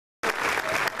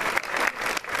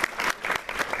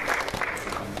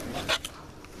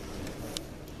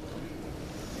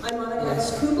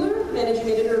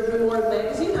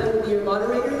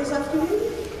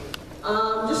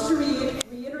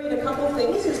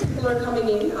people are coming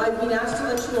in, I've been asked to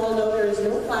let you all know there is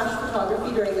no flash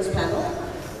photography during this panel.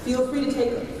 Feel free to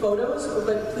take photos,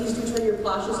 but please do turn your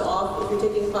flashes off. If you're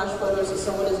taking flash photos,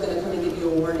 someone is going to come and give you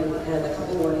a warning, and a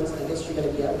couple warnings, and I guess you're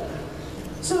going to be out.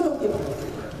 So don't give up.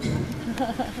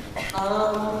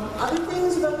 Other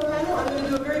things about the panel, I'm going to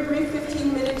do a very brief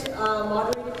 15-minute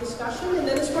moderated discussion, and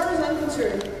then as far as I'm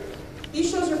concerned, these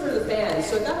shows are for the fans.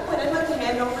 So at that point, I'd like to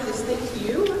hand over this thing to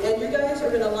you, and you guys are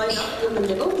going to line up in the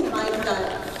middle behind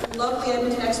that lovely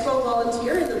Edmonton Expo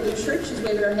volunteer in the blue shirt. She's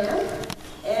waving her hand.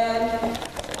 And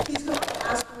please come up and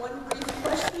ask one brief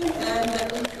question, and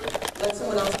then let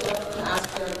someone else get up to ask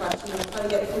their question. We'll try to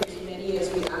get through as many as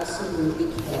we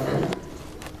absolutely can.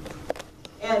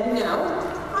 And now,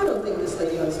 I don't think this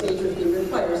lady on stage with me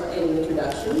requires any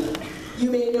introduction.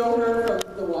 You may know her from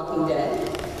The Walking Dead.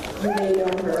 You may know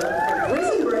her from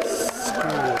Prison Break.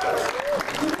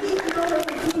 You may even know her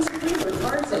from Queen's Creek or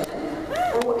Tarzan,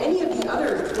 or any of the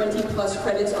other 20+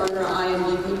 credits on her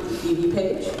IMDb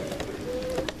page.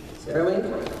 Sarah Wayne.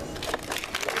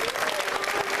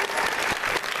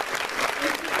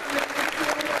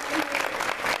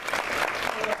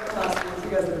 You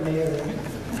guys are amazing.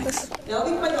 Now, I'll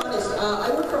be quite honest, I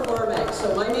work for Horror Mag,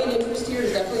 so my main interest here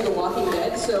is definitely The Walking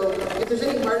Dead, so if there's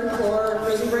any hardcore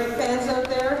Prison Break fans out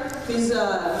there, please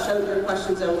shout your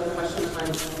questions out with question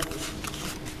time.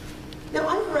 Now,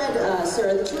 I've read,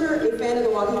 Sarah, that you were a fan of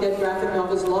The Walking Dead graphic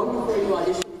novels long before you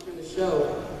auditioned for the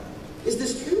show. Is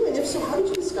this true? And if so, how did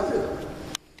you discover them?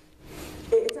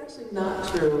 It's actually not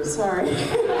true, sorry.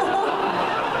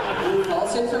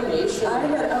 False information.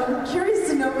 I'm curious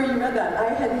to know where you read that.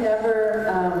 I had never,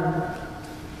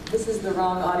 this is the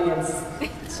wrong audience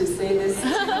to say this to,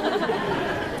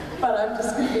 but I'm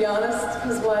just going to be honest,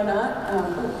 because why not?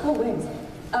 Oh, cool wings.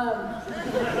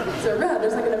 So rad,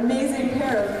 there's like an amazing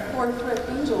pair of 4-foot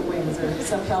angel wings, or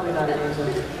some, probably not an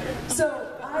angel. So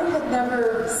I had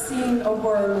never seen a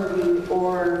horror movie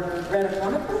or read a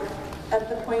comic book at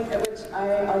the point at which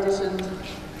I auditioned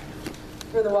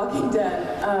for The Walking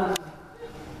Dead. I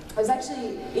was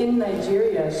actually in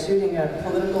Nigeria shooting a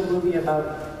political movie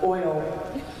about oil.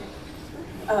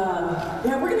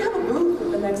 Yeah, we're gonna have a booth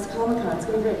at the next Comic-Con, it's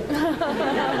gonna be great.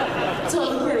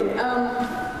 Totally kidding.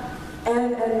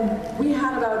 And we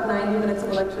had about 90 minutes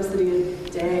of electricity a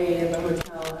day in the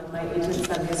hotel, and my agent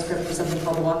sent me a script for something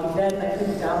called The Walking Dead, and I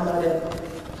couldn't download it.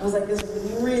 I was like, this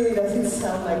really doesn't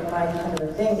sound like my kind of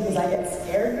a thing, because I get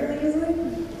scared really easily.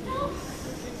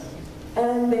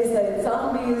 And they said, it's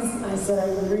zombies. I said, I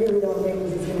really don't think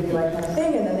this is going to be my kind of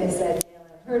thing. And then they said, Gail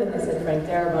Ann Hurd, and they said, Frank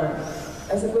Darabont.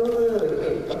 I said,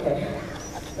 wait, okay.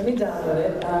 Let me download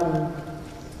it.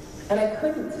 And I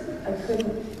couldn't.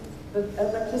 The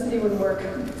electricity wouldn't work.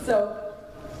 So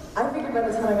I figured by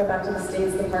the time I got back to the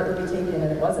States, the part would be taken,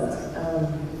 and it wasn't.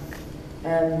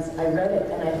 And I read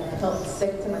it, and I felt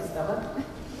sick to my stomach.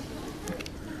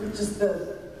 Just I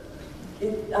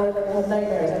had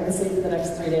nightmares. I couldn't sleep for the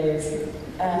next 3 days.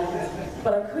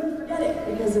 But I couldn't forget it,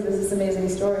 because it was this amazing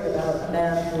story about a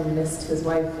man who missed his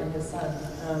wife and his son.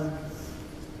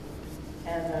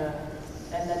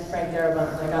 And then Frank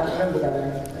Darabont and I got in the room together,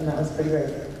 and that was pretty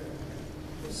great.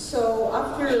 So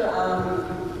after,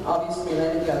 obviously,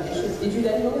 landing the audition, did you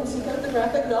then go and seek out the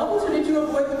graphic novels, or did you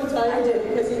avoid them entirely? I did.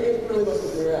 Because it really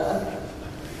wasn't your...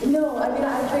 No, I mean,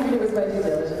 I figured it was my due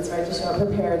diligence, right, to show up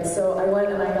prepared. So I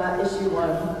went and I got issue 1,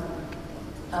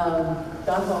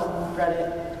 got home, read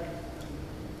it,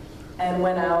 and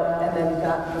went out and then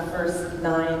got the first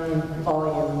 9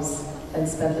 volumes and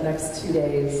spent the next 2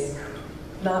 days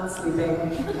not sleeping,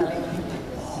 having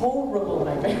horrible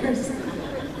nightmares.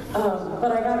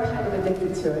 But I got kind of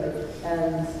addicted to it,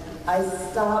 and I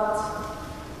stopped.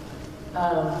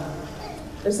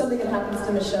 There's something that happens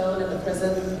to Michonne in the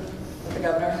prison with the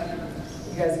governor.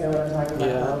 You guys know what I'm talking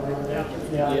about.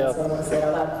 Yeah. So I want to say it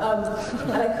out loud.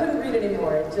 And I couldn't read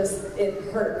anymore. It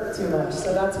hurt too much.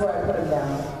 So that's where I put him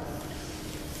down.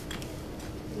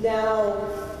 Now,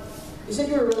 you said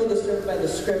you were really disturbed by the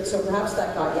script, so perhaps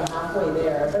that got you halfway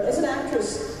there. But as an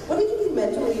actress, what did you do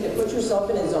mentally to put yourself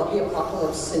in a zombie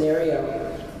apocalypse scenario?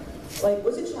 Like,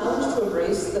 was it a challenge to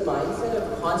embrace the mindset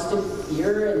of constant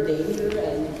fear and danger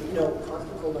and,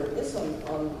 constant alertness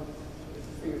for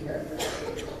your character?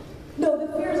 No, the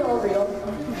fear is all real.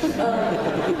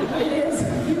 It is.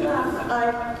 You laugh.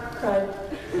 I cried.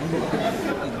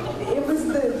 It was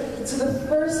the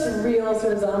first real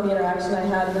sort of zombie interaction I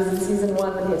had was in season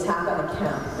 1 with the attack on the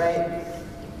camp, right?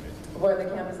 Where the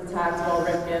camp is attacked while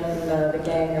Rick and the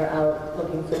gang are out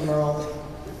looking for Merle.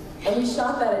 And we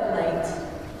shot that at night.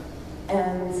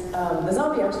 And the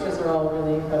zombie extras are all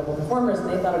really incredible performers, and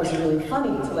they thought it was really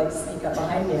funny to like sneak up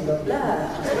behind me and go, blah,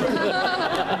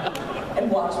 and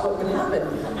walk watch what would happen.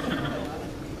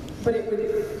 But it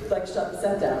would like shut the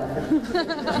set down for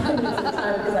time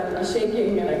because I would be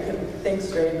shaking and I couldn't think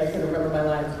straight and I couldn't remember my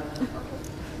lines.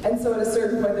 And so at a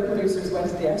certain point the producers went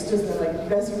to the extras and they're like, you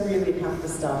guys really have to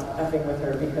stop effing with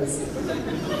her because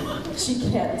she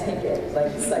can't take it,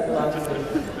 like psychologically.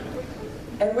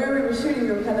 And where we were shooting,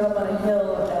 we were kind of up on a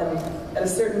hill, and at a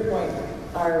certain point,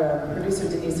 our producer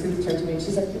Denise Huth turned to me and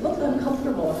she's like, you look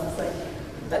uncomfortable. And I was like,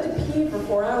 I had to pee for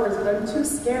 4 hours, but I'm too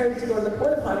scared to go to the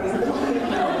porta potties.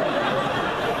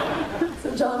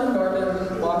 So John and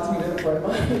Norman walked me to the porta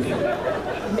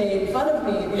potties, made fun of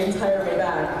me the entire way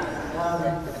back.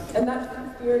 And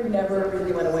that fear never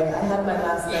really went away. I had my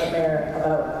last nightmare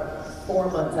about 4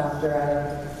 months after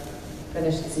I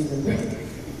finished season 3.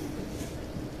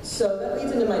 So that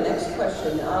leads into my next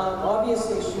question.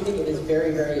 Obviously, shooting it is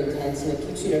very, very intense, and it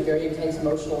keeps you in a very intense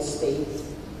emotional state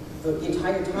the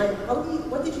entire time.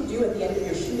 What did you do at the end of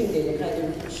your shooting day to kind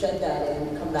of shed that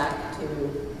and come back to,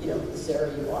 the Sarah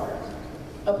you are?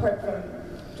 Apart from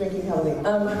drinking heavily.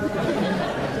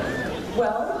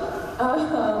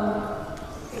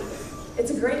 It's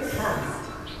a great cast.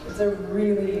 It's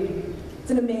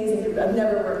an amazing group. I've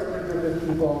never worked with a group of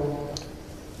people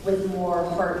with more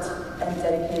heart and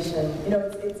dedication.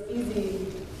 It's easy.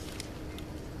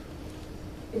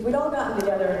 If we'd all gotten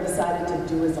together and decided to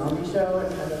do a zombie show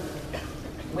and kind of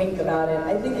wink about it,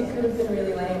 I think it could have been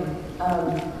really lame.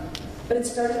 But it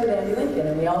started with Andy Lincoln,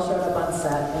 and we all showed up on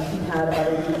set, and he had about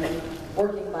a week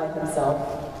working by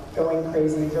himself, going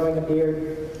crazy, growing a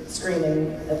beard,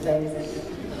 screaming at things.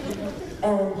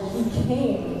 And he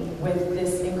came with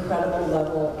this incredible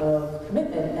level of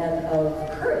commitment and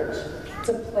of courage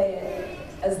to play it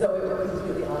as though it were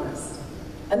completely honest.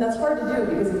 And that's hard to do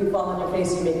because if you fall on your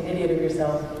face, you make an idiot of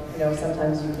yourself.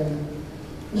 Sometimes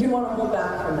you want to hold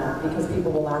back from that because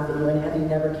people will laugh at you, and Andy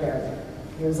never cared.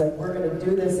 He was like, we're going to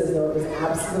do this as though it was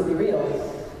absolutely real.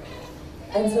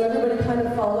 And so everybody kind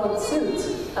of followed suit.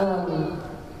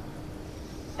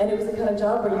 And it was the kind of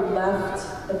job where you left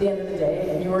at the end of the day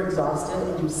and you were exhausted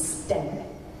and you stank.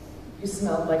 You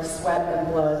smelled like sweat and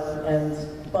blood and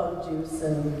bug juice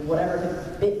and whatever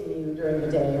had bitten you during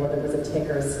the day, whether it was a tick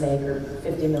or a snake or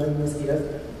 50 million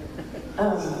mosquitoes.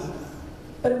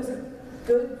 But it was a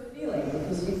good feeling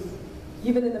because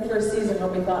even in the first season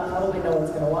when we thought probably no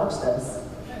one's going to watch this.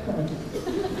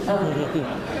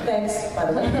 Thanks, by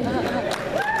the way.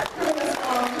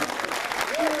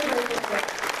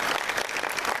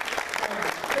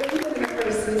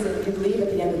 You leave at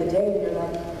the end of the day and you're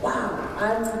like, wow,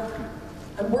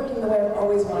 I'm working the way I've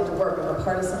always wanted to work. I'm a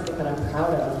part of something that I'm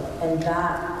proud of. And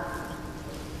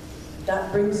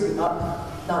that brings you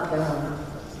up, not down.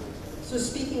 So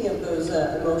speaking of those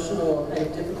emotional, kind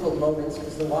of difficult moments,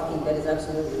 because The Walking Dead is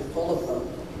absolutely full of them,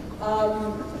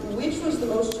 which was the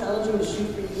most challenging to shoot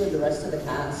for you and the rest of the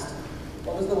cast?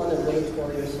 What was the one that really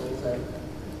tore your souls out?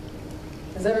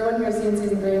 Has everyone here seen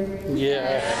season 3?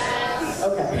 Yeah.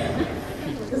 Okay.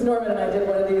 Because Norman and I did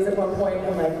one of these at one point,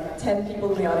 and like 10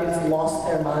 people in the audience lost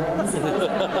their minds. And I was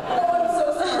like, oh, I'm so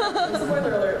sorry.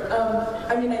 Spoiler alert.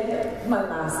 My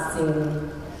last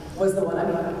scene was the one,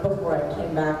 before I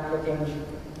came back looking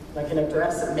like in a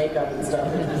dress and makeup and stuff.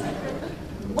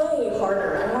 Way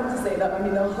harder, I have to say that.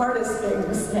 The hardest thing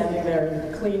was standing there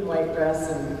in a clean white dress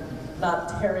and not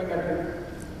tearing it or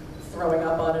throwing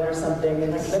up on it or something,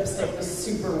 and like lipstick was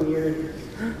super weird.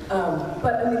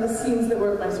 But the scenes that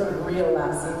were my sort of real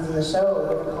last scenes in the show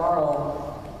with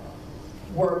Carl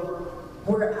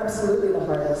were absolutely the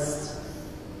hardest.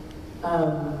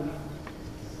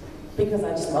 Because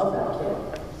I just love that kid.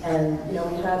 And we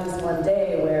had this one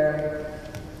day where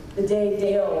the day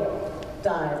Dale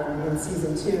died in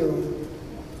season 2,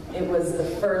 it was the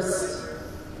first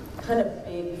kind of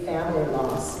big family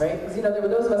loss, right? Because there were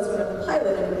those of us who were in the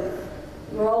pilot and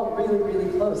we were all really, really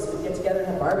close. We'd get together and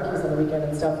have barbecues on the weekend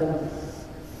and stuff. And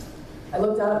I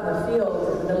looked out in the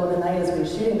field in the middle of the night as we were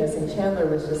shooting this, and Chandler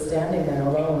was just standing there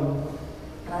alone.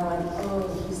 And I went, oh,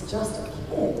 he's just a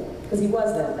kid. Because he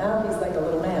was then. Now he's like a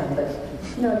little man. But,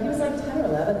 he was like 10 or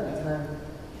 11 at the time.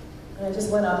 And I just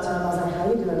went up to him. I was like, how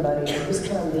you doing, buddy? And he just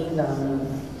kind of leaned on me and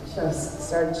just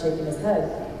started shaking his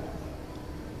head.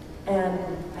 And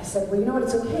I said, well, you know what,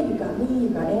 it's okay, you got me, you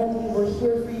got Andy, we're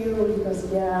here for you. And he goes,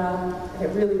 yeah. And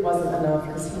it really wasn't enough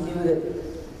because he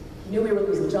knew we were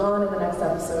losing John in the next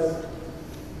episode.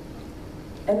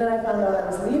 And then I found out I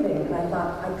was leaving, and I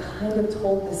thought, I kind of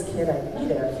told this kid I'd be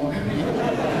there for him.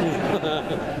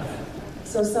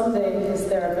 So someday his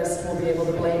therapist will be able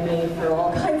to blame me for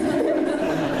all kinds of things.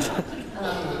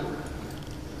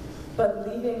 But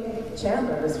leaving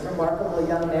Chandler, this remarkable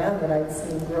young man that I'd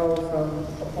seen grow from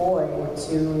a boy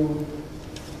to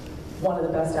one of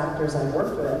the best actors I've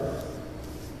worked with.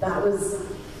 That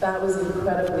was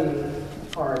incredibly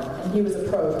hard. And he was a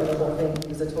pro for the whole thing. He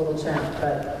was a total champ,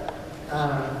 but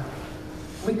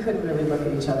we couldn't really look at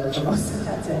each other for most of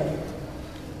that day.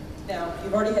 Now,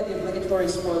 you've already had the obligatory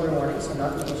spoiler warning, so I'm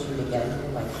not going to issue it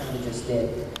again, like you just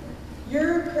did.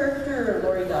 Your character,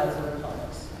 Laurie, dies in the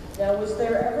comics. Now, was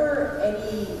there ever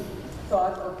any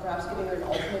thought of perhaps giving her an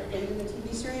alternate fate in the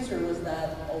TV series, or was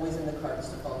that always in the cards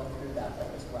to follow through that way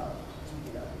as well? Do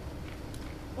you know?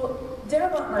 Well,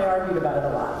 Darabont and I argued about it a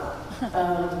lot.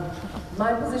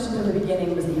 My position from the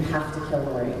beginning was that you have to kill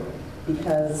Laurie,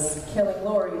 because killing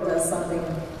Laurie does something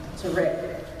to Rick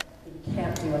that you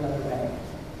can't do another way.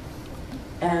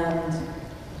 And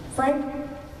Frank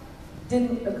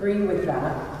didn't agree with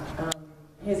that.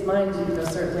 His mind,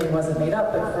 certainly wasn't made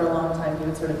up, but for a long time he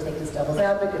would sort of take this devil's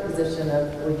advocate position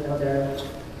of, well, there are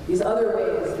these other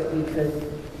ways that we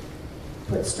could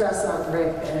put stress on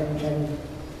Rick and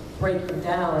break him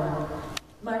down.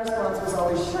 My response was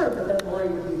always, sure, but then Laurie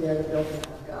would be there to build him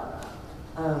back up.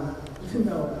 Even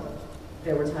though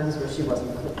there were times where she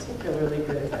wasn't particularly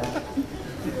good at that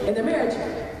in their marriage.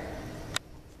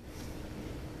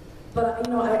 But,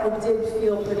 I did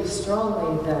feel pretty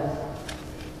strongly that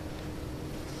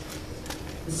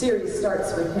the series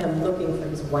starts with him looking for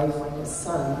his wife and his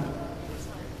son,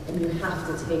 and you have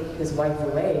to take his wife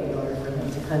away in order for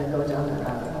him to kind of go down that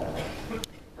rabbit hole.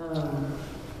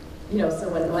 So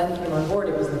when Glenn came on board,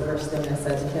 it was the first thing I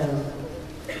said to him.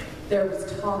 There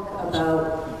was talk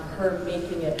about her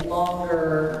making it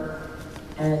longer,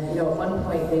 and at one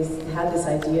point they had this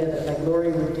idea that like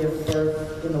Laurie would give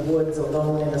birth in the woods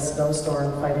alone in a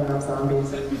snowstorm fighting off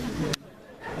zombies. And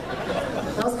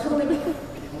I was kind of like,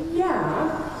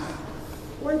 yeah,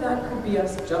 or that could be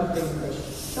us jumping the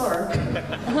shark.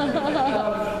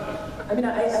 I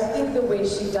think the way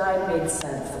she died made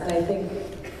sense, and I think,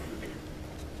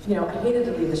 I hated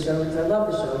to leave the show because I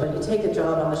love the show, but you take a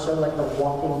job on the show like The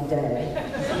Walking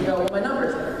Dead, you go, well, my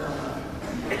numbers are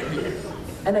going to come up.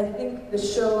 And I think the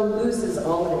show loses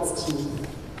all of its teeth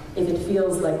if it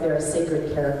feels like there are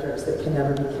sacred characters that can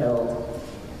never be killed.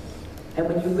 And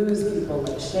when you lose people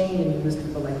like Shane and you lose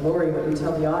people like Laurie, what you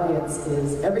tell the audience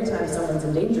is every time someone's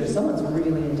in danger, someone's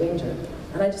really in danger.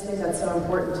 And I just think that's so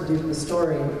important to do to the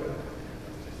story.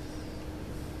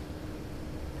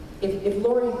 If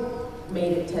Laurie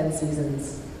made it 10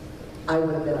 seasons, I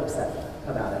would have been upset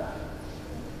about it.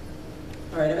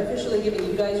 All right, I'm officially giving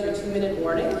you guys your 2-minute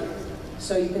warning,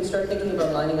 so you can start thinking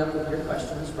about lining up with your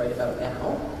questions right about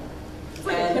now. It's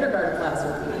like a kindergarten class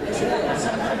with me.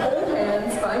 Hold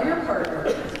hands, find your partner.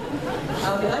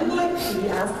 I'm going to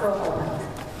ask for a hug.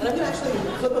 And I'm going to actually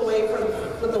flip away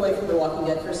from The Walking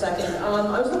Dead for a second.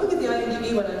 I was looking at the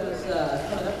IMDb when I was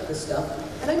coming up with this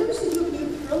stuff, and I noticed that you have a new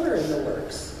thriller in the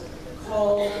works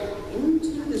called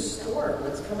Into the Storm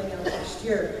that's coming out next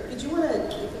year. Did you want to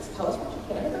tell us what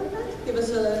you can about that? Give us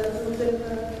a little bit of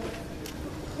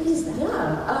what is that?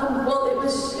 Yeah. Well, it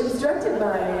was directed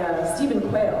by Stephen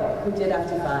Quayle, who did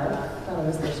After 5, Final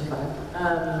Destination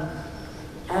 5.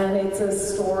 And it's a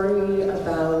story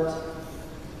about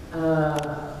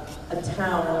a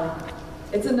town.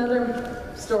 It's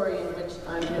another story in which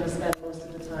I'm going to spend most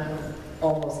of the time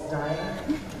almost dying.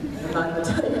 I'm not going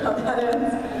to tell you how that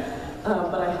ends,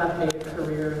 but I have made a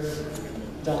career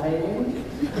dying.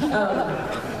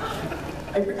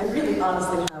 I really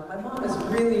honestly have.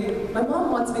 My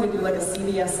mom wants me to do like a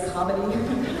CBS comedy,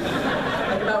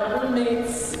 like about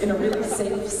roommates in a really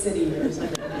safe city or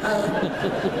something.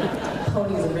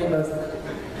 Ponies and rainbows.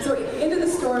 So Into the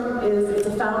Storm it's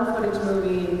a found footage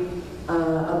movie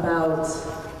about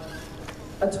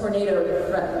a tornado that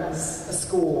threatens a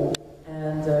school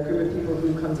and a group of people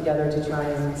who come together to try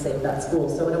and save that school.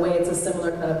 So in a way it's a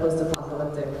similar kind of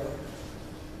post-apocalyptic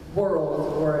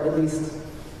world, or at least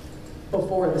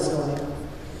before the storm,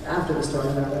 after the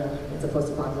storm rather. It's a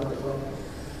post-apocalyptic world.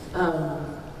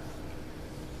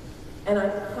 And I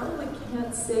probably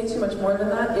can't say too much more than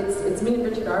that. It's me and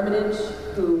Richard Armitage,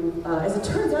 who, as it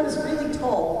turns out, is really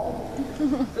tall.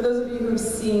 For those of you who've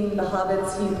seen The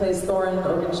Hobbits, he plays Thorin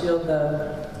Oakenshield,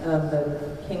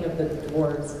 the king of the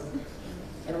dwarves.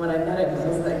 And when I met him, I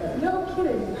was like, no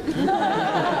kidding.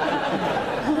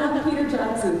 Peter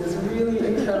Jackson is really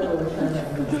incredible with him.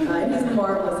 He's a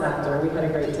marvelous actor. We had a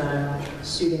great time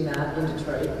shooting that in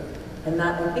Detroit. And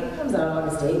that, I think, comes out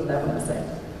August 8th, I want to say.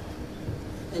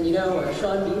 And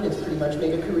Sean Bean has pretty much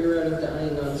made a career out of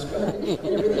dying on screen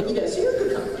and everything he does. You're a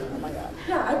good company. Oh my God.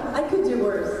 Yeah, I could do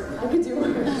worse. I could do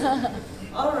worse.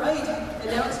 All right, and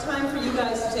now it's time for you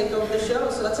guys to take over the show,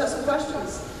 so let's have some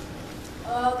questions.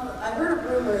 I heard a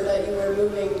rumor that you were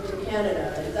moving to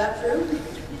Canada. Is that true?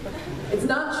 It's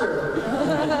not true.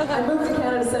 I moved to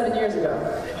Canada 7 years ago.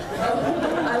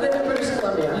 I live in British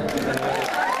Columbia.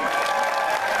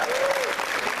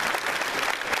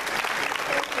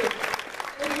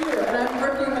 Thank you. And I'm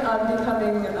working on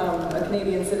becoming a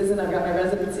Canadian citizen. I've got my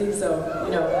residency, so,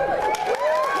 you know.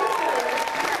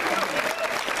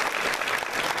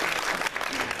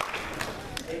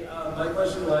 My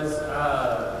question was,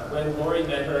 when Lori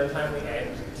met her Untimely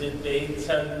End, did they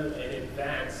tell you in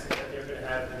advance that they're going to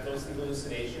have the ghostly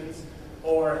hallucinations,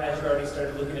 or had you already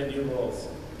started looking at new roles?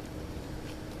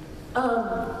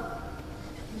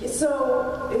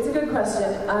 So, it's a good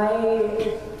question.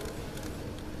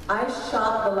 I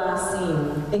shot the last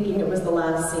scene, thinking it was the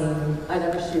last scene I'd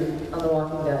ever shoot on The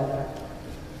Walking Dead.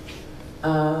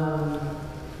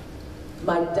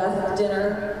 My death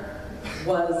dinner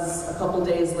was a couple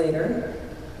days later,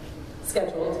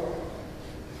 scheduled.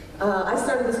 I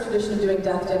started this tradition of doing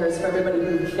death dinners for everybody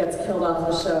who gets killed off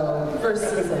the show, first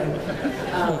season.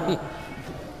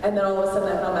 And then all of a sudden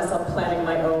I found myself planning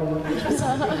my own, which was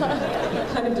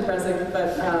kind of depressing,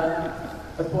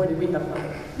 but boy did we have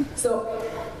fun. So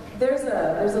there's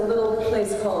a little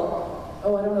place called,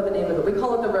 oh I don't know the name of it, we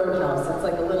call it the Roadhouse. It's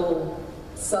like a little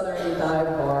southern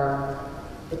dive bar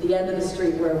at the end of the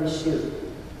street where we shoot.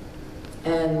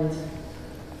 And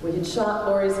we had shot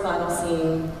Lori's final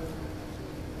scene.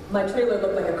 My trailer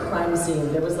looked like a crime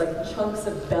scene. There was like chunks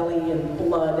of belly and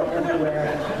blood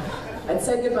everywhere. I'd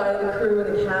said goodbye to the crew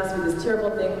and the cast with this terrible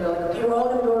thing. They're like, okay, we're all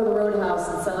gonna go to the Roadhouse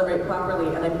and celebrate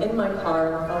properly. And I'm in my car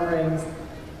and the phone rings.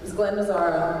 It was Glenn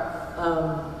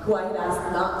Mazzara, who I had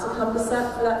asked not to come to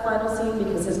set for that final scene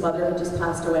because his mother had just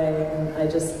passed away. And I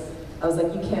was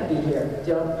like, you can't be here.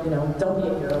 Don't be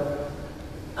a hero.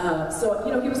 So,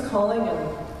 he was calling and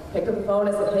picked up the phone.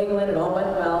 I said, hey Glenn, it all went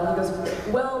well. He goes,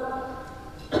 well,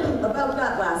 about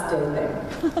that last day thing.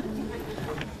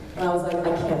 And I was like,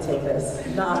 I can't take this.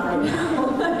 Not right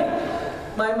now.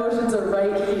 My emotions are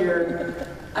right here.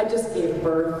 I just gave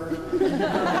birth. You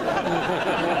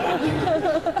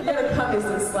gotta cut me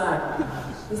some slack.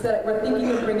 He said, we're thinking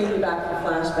of bringing you back for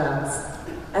flashbacks.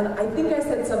 And I think I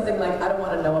said something like, I don't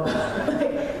want to know about it.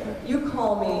 Like, you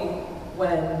call me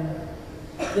when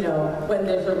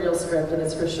there's a real script and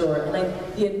it's for sure. And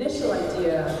the initial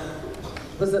idea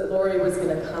was that Lori was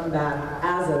going to come back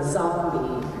as a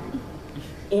zombie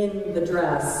in the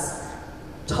dress,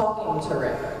 talking to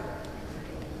Rick.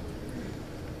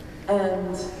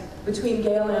 And between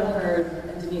Gail Anherd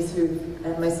and Denise Huth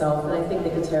and myself, and I think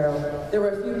Nicotero, there were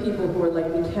a few people who were like,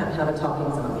 we can't have a talking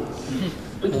zombie.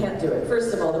 We can't do it.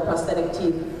 First of all, the prosthetic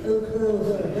teeth. You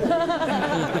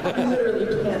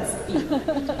literally can't speak.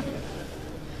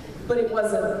 But it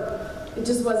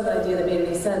just wasn't an idea that made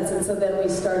any sense. And so then we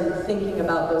started thinking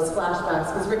about those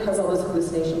flashbacks, because Rick has all those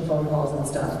hallucination phone calls and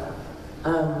stuff.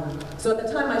 So at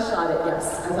the time I shot it,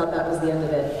 yes, I thought that was the end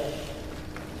of it.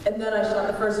 And then I shot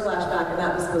the first flashback, and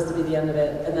that was supposed to be the end of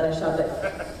it. And then I shot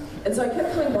that. And so I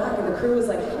kept coming back, and the crew was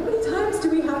like, how many times do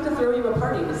we have to throw you a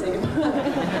party to say goodbye?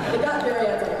 It got very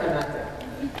anticlimactic.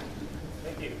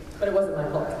 Thank you. But it wasn't my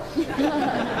fault.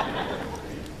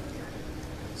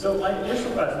 So my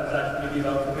initial question was actually going to be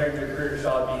about comparing your career to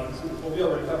Sean Bean's. Well, we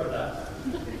already covered that.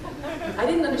 I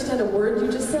didn't understand a word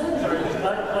you just said. Sorry,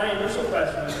 my initial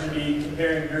question was going to be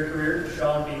comparing your career to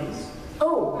Sean Bean's.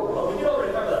 Oh. Well, we did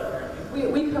already cover that, apparently.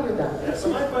 We covered that. Yeah, so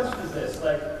my question is this,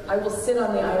 like... I will sit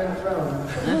on the Iron Throne.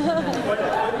 When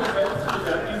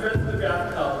you've read through the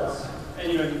graphic novels,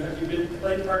 and you've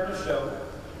played part in the show,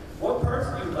 what parts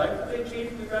do you like that they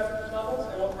changed in the graphic novels,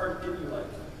 and what part did you like?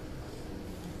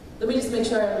 Let me just make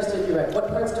sure I understood you right. What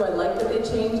parts do I like that they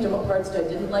changed, and what parts do I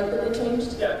didn't like that they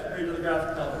changed? Yeah, compared to the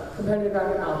graphic novel. Compared to the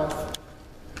graphic novel.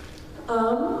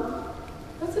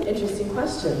 That's an interesting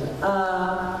question.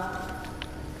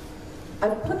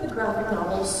 I've put the graphic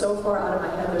novel so far out of my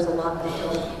head, there's a lot that I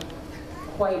don't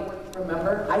quite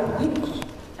remember. I don't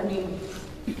mean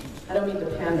to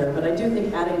pander, but I do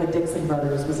think adding the Dixon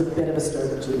brothers was a bit of a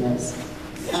stroke of genius.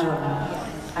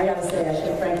 I gotta say, I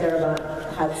think Frank Darabont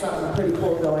had something pretty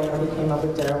cool going when he came up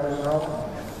with Daryl and Merle.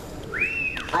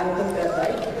 I think that's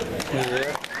right.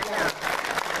 Yeah.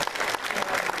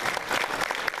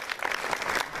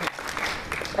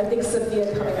 I think Sophia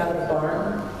coming out of the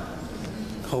barn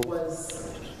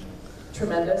was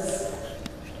tremendous.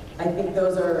 I think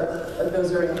those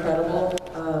are incredible.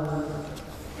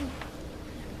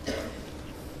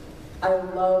 I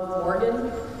love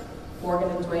Morgan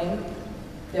and Dwayne.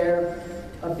 They're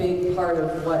a big part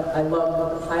of what I love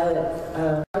about the pilot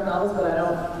novels, but I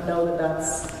don't know that that's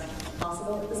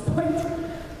possible at this point.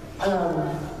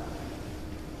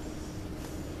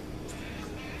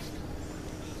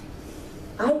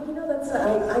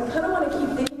 I kind of want to keep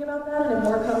thinking about that, and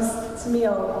to me,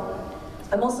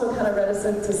 I'm also kind of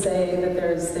reticent to say that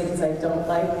there's things I don't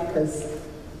like, because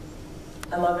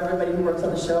I love everybody who works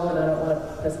on the show, and I don't want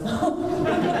to piss them off,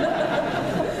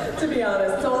 to be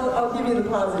honest. So I'll give you the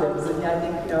positives. And yeah, I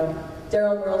think, you know,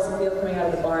 Daryl and Merle Sophia coming out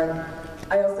of the barn.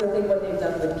 I also think what they've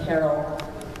done with Carol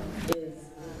is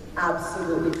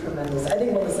absolutely tremendous. I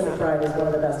think Melissa McBride is one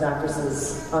of the best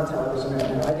actresses on television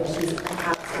right now. I think she's an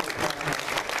absolute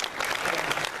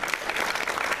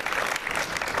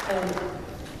And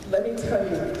let me tell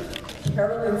you,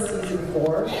 Carol in season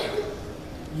 4,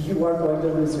 you are going to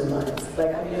lose your minds.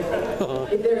 Like, I mean,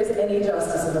 if there is any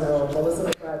justice in the world,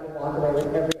 Melissa McBride will walk away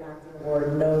with every acting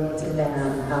award known to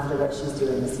man after what she's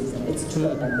doing this season. It's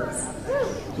tremendous.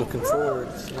 Looking forward.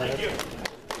 Thank you.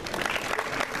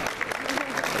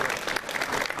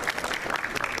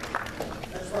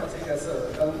 I just want to take us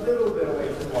a little bit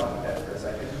away from Walking Dead for a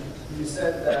second. You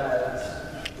said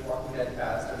that the Walking Dead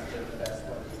cast has been the best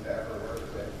one you've ever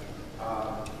worked with.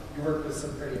 You worked with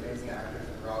some pretty amazing actors,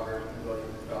 like Robert and William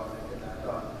Dominic and that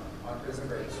on Prison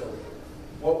Break. So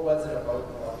what was it about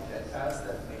the Walking Dead cast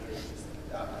that made it just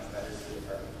that much better to be a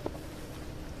part of?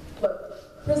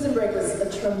 Look, Prison Break was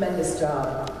a tremendous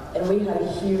job, and we had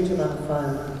a huge amount of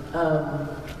fun.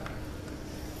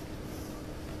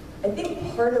 I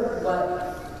think part of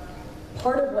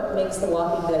what makes the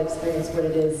Walking Dead experience what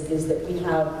it is that we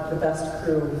have the best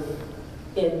crew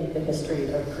in the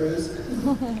history of crews.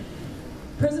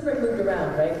 Prison Break moved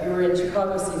around, right? We were in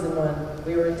Chicago season 1,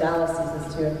 we were in Dallas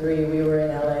seasons 2 and 3, we were in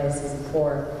LA season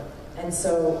 4. And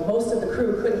so most of the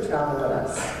crew couldn't travel with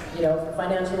us. You know, for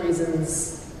financial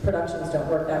reasons, productions don't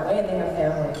work that way, and they have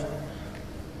families.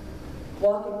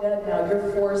 Walking Dead now,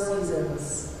 you're 4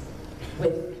 seasons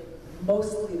with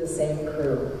mostly the same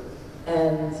crew.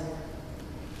 And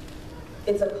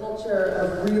it's a culture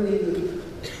of really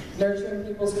nurturing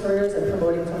people's careers and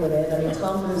promoting from within. I mean,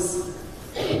 Tom, who's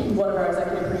one of our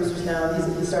executive producers now,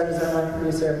 he started as our line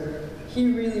producer.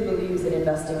 He really believes in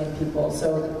investing in people.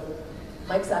 So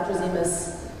Mike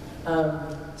Satrazemis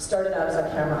started out as a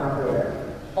camera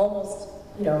operator. Almost,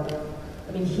 you know,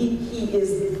 I mean, he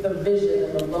is the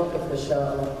vision and the look of the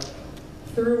show.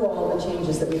 Through all the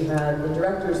changes that we've had in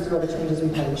directors, through all the changes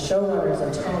we've had in showrunners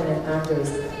and tone and actors,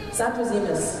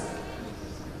 Satrazemis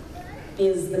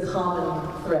is the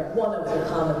common thread, one of the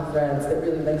common threads that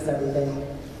really links everything.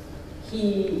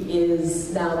 He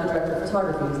is now the director of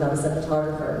photography. He's now the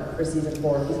cinematographer for season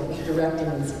 4. He's going to be directing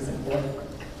in season 4.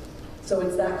 So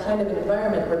it's that kind of an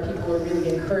environment where people are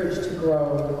really encouraged to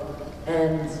grow.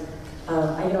 And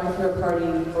I threw a party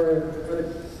for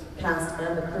the cast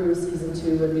and the crew season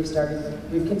 2 when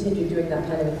we've continued doing that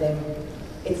kind of a thing.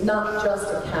 It's not just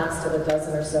a cast of a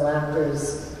dozen or so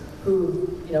actors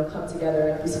who, you know, come together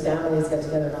and whose families get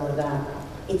together and all of that.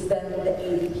 It's then the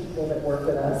 80 people that work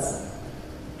with us.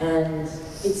 And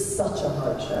it's such a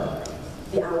hard show.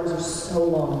 The hours are so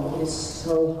long, it is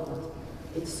so hot.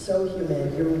 It's so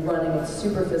humid, you're running, it's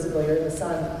super physical, you're in the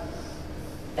sun.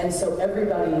 And so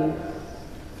everybody,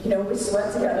 you know, we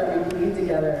sweat together, we bleed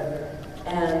together.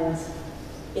 And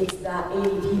it's that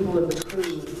 80 people of the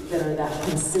crew that are that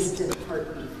consistent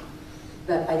heartbeat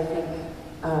that I think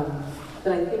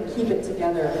keep it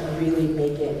together and really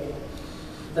make it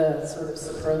the sort of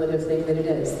superlative thing that it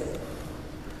is.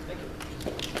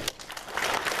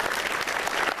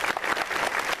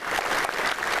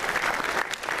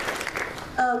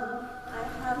 I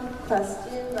have a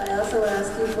question, but I also want to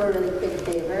ask you for a really quick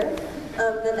favor.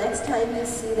 The next time you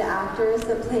see the actors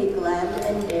that play Glenn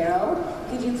and Daryl,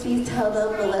 could you please tell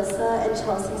them Melissa and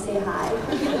Chelsea say hi?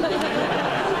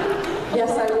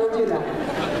 Yes, I will do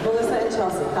that. Melissa and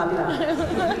Chelsea, copy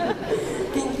that.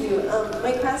 Thank you.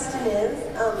 My question is,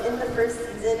 in the first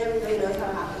season, everybody knows how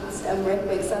it happens. Rick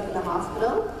wakes up in the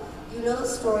hospital. You know the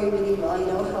story really well, you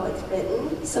know how it's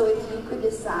written. So if you could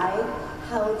decide,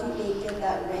 how would you make it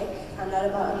that Rick found out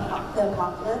about the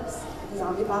apocalypse, the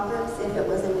zombie apocalypse, if it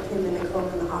wasn't him and Nicole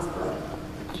in the hospital?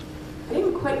 I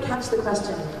didn't quite catch the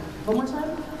question. One more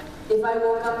time? If I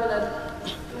woke up in a...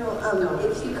 No,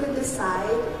 if you could decide,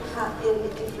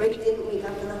 if Rick didn't wake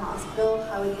up in the hospital,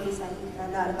 how would you decide he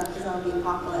found out about the zombie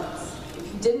apocalypse?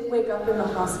 If he didn't wake up in the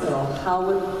hospital, how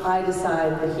would I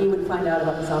decide that he would find out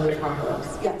about the zombie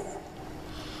apocalypse? Yes.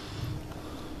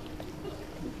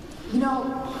 You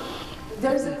know,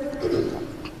 they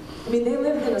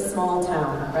lived in a small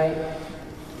town, right?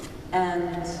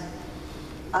 And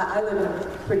I live in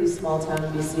a pretty small town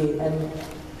in BC, and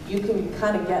you can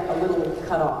kind of get a little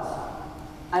cut off.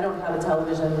 I don't have a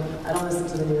television, I don't listen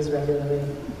to the news regularly.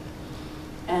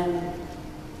 And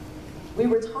we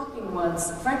were talking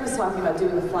once, Frank was talking about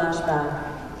doing a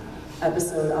flashback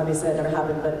episode, obviously that never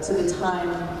happened, but to the time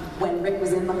when Rick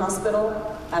was in the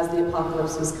hospital, as the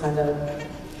apocalypse was kind of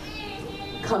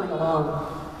coming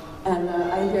along. And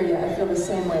I hear you, I feel the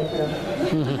same way, kiddo.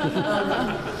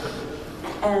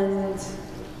 And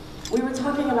we were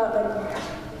talking about, like,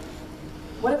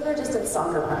 what if they're just at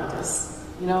soccer practice?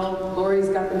 You know, Lori's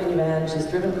got the minivan, she's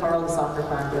driven Carl to soccer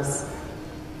practice.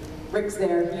 Rick's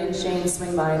there, he and Shane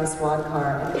swing by in a squad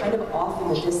car, and kind of off in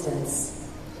the distance,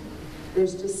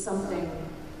 there's just something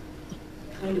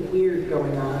kind of weird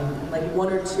going on. Like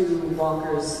one or two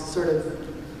walkers sort of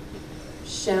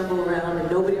shamble around and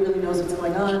nobody really knows what's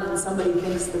going on, and somebody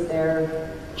thinks that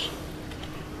they're,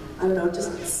 I don't know,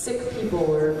 just sick people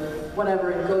or whatever,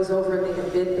 and goes over and they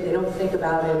get bit, but they don't think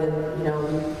about it, and, you know,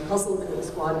 we hustle them into the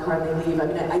squad car and they leave. I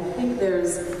mean, I think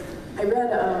there's, I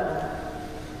read,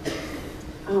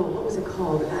 oh, what was it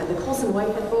called? The Colson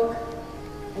Whitehead book?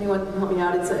 Anyone can help me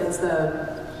out? It's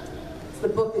the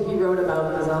book that he wrote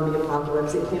about the zombie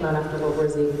apocalypse. It came out after World War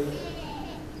Z.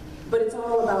 But it's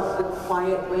all about the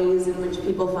quiet ways in which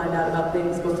people find out about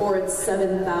things before it's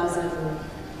 7,000,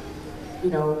 you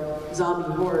know,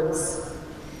 zombie hordes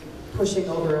pushing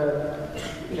over a,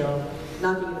 you know,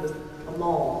 knocking into a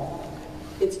mall.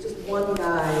 It's just one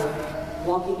guy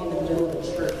walking in the middle of a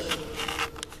church.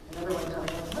 And everyone kind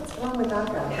of goes, what's wrong with that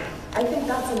guy? I think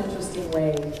that's an interesting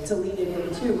way to lead it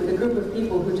in too, with a group of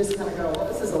people who just kind of go, well,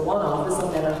 this is a one-off, this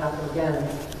will never happen again,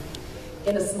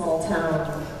 in a small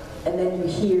town. And then you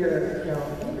hear, you know,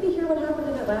 anybody hear what happened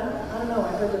in Atlanta? I don't know,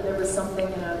 I heard that there was something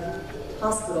in a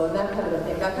hospital and that kind of a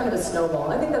thing, that kind of a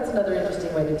snowball. I think that's another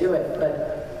interesting way to do it,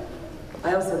 but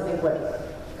I also think what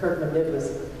Kirkman did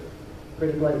was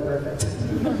pretty bloody perfect.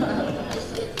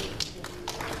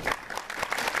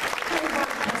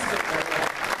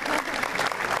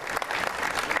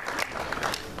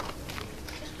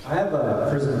 I have a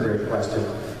prison break question.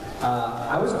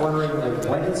 I was wondering, like,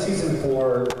 when in season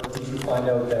 4 did you find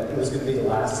out that it was going to be the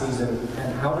last season,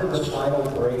 and how did the final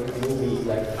break movie,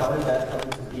 like, how did that come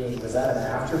into being? Was that an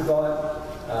afterthought?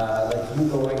 Like, you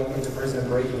going into prison and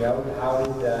breaking out, how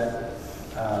did that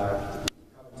come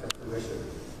to fruition?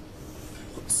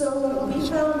 So we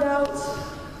found out, I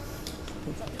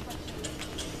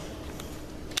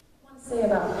want to say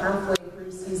about halfway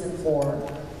through season 4,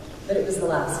 that it was the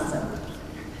last season.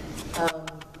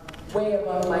 Way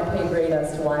above my pay grade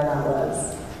as to why that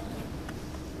was.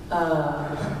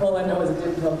 All I know is it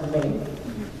didn't come from me.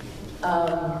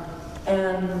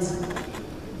 And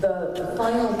the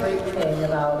final break thing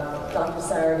about Dr.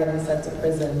 Sarah getting sent to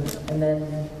prison and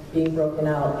then being broken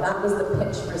out, that was the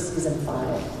pitch for season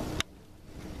 5.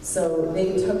 So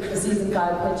they took the season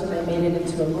 5 pitch and they made it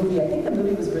into a movie. I think the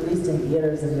movie was released in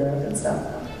theaters in Europe and stuff.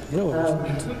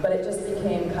 But it just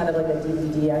became kind of like a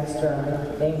DVD extra,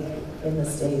 I think, in the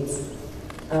States.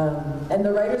 And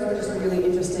the writers were just really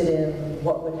interested in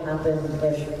what would happen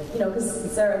if, you know,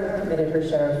 because Sarah had committed her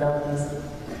share of felonies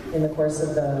in the course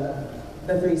of the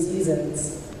 3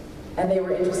 seasons, and they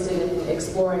were interested in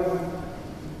exploring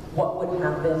what would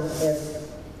happen if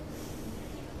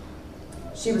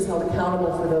she was held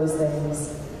accountable for those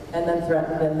things, and then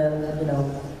threatened, and then, you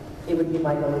know, it would be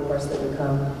Michael, of course, that would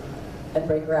come and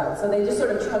break her out. So they just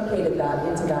sort of truncated that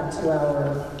into that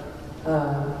 2-hour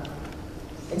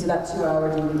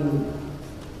DVD.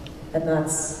 And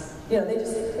that's, you know, they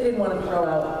didn't want to throw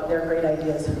out their great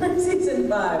ideas for season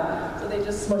 5, so they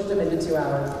just smushed them into 2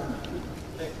 hours.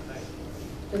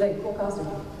 It's a cool costume.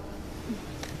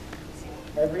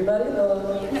 Everybody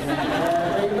look.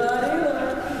 Everybody look.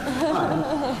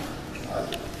 Hi.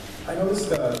 I noticed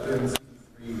during season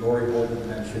 3, Lori Holden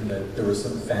mentioned that there were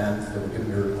some fans that were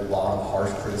giving her a lot of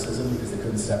harsh criticism because they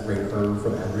couldn't separate her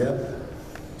from Andrea.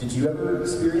 Did you ever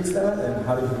experience that, and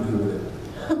how did you deal with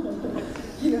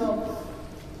it? You know,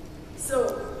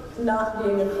 so not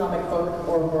being a comic book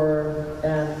or horror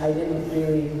fan, I didn't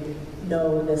really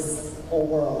know this whole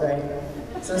world, right?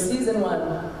 So season 1,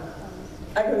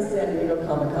 I go to San Diego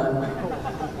Comic-Con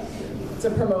to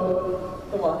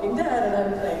promote The Walking Dead, and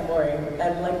I'm playing Lori.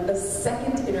 And like the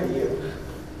second interview,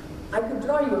 I could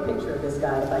draw you a picture of this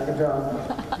guy if I could draw him.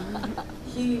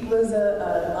 He was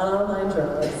an online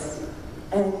journalist.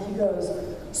 And he goes,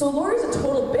 so Lori's a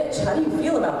total bitch, how do you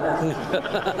feel about that?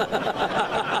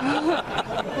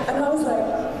 And I was like,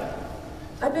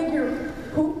 I beg your,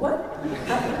 who, what?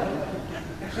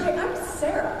 Hi, I'm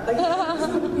Sarah. Like, it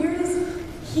was the weirdest,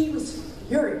 he was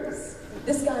furious.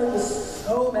 This guy was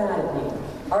so mad at me.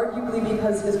 Arguably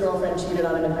because his girlfriend cheated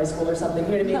on him in high school or something,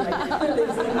 you know what I mean? Like, clearly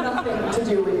it's had nothing to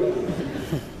do with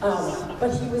me.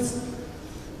 But he was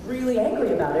really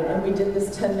angry about it, and we did this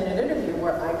 10-minute interview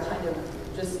where I kind of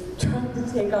just tried to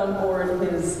take on board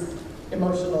his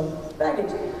emotional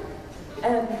baggage.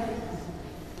 And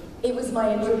it was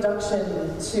my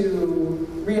introduction to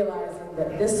realizing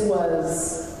that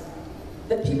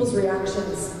that people's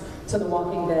reactions to The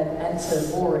Walking Dead and to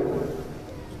Lori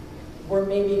were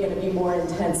maybe going to be more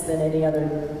intense than any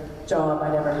other job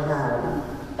I'd ever had.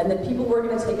 And that people were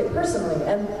going to take it personally.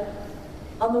 And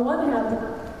on the one hand,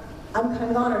 I'm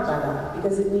kind of honored by that,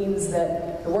 because it means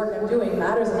that the work I'm doing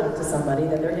matters enough to somebody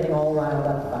that they're getting all riled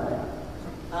up about it.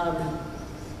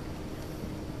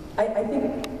 I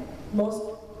think most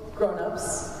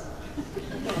grown-ups,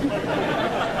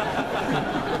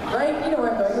 right? You know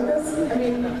where I'm going with this? I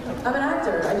mean, I'm an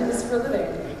actor. I do this for a living.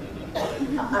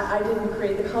 I didn't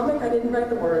create the comic. I didn't write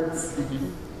the words.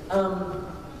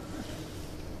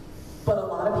 But a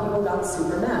lot of people got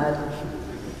super mad.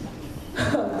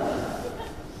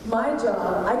 My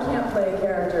job, I can't play a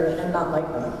character and not like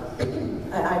them.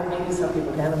 Maybe some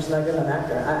people can, I'm just not good of an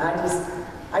actor.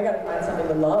 I gotta find something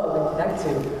to love and connect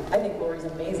to. I think Lori's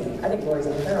amazing. I think Lori's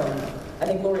a heroine. I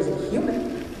think Lori's a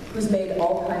human who's made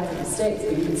all kinds of mistakes,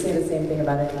 but you can say the same thing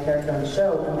about any character on the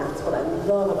show, and that's what I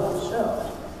love about the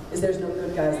show, is there's no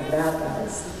good guys and bad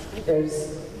guys.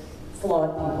 There's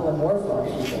flawed people and more flawed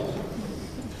people.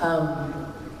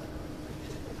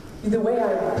 The way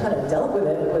I kind of dealt with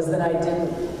it was that I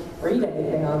didn't read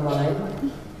anything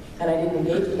online, and I didn't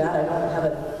engage with that. I don't have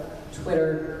a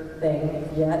Twitter thing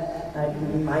yet.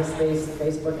 MySpace,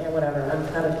 Facebook, and whatever. I'm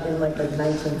kind of in like the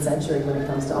 19th century when it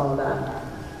comes to all of that.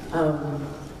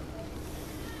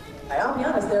 I'll be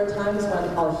honest, there are times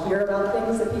when I'll hear about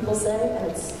things that people say, and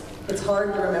it's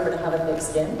hard to remember to have a thick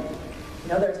skin. You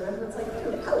know, there are times when it's like,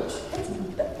 dude, ouch,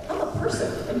 I'm a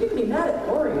person, and you can be mad at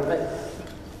Lori, but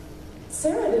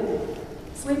Sarah didn't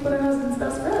sleep with her husband's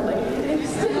best friend. Like,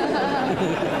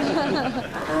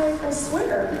 I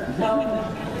swear.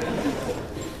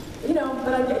 You know,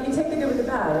 but you take the good with the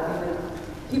bad. I mean,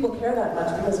 people care that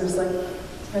much because there's like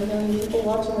 10 million people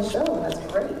watching the show, and that's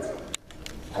great.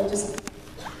 I just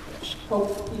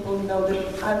hope people know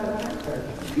that I'm an actor.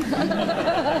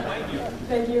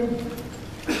 Thank you.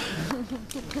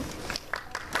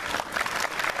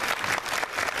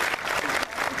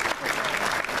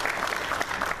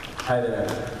 Hi there.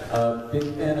 Big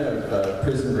fan of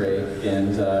Prison Break,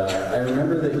 and I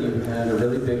remember that you had a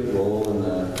really big role in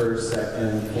the first,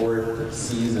 second, fourth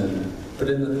season, but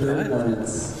in the third one,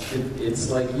 it's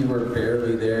like you were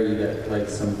barely there. You get like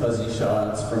some fuzzy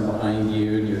shots from behind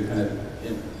you, and you're kind of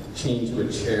chained to a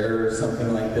chair or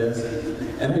something like this.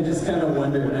 And I just kind of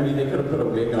wondered, I mean, they could have put a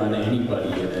wig on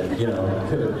anybody in it, you know,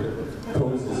 could have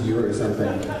posed as you or something.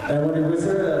 And I wondered, was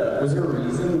there a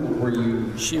reason? Were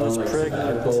you on like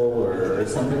sabbatical or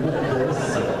something like this?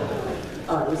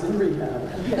 I was in rehab.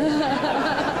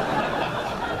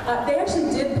 They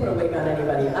actually did put a wig on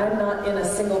anybody. I'm not in a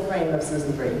single frame of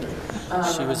season 3.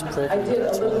 She was pregnant. I did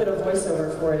a little bit of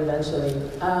voiceover for it eventually.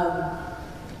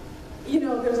 You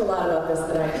know, there's a lot about this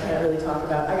that I can't really talk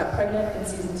about. I got pregnant in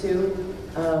season 2.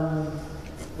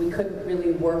 We couldn't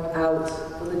really work out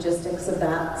the logistics of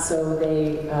that, so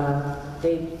they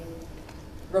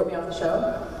wrote me off the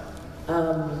show.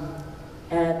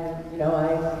 And you know,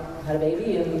 I had a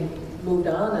baby and moved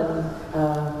on,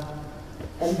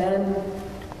 and then,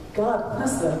 God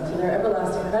bless them, to their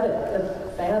everlasting credit,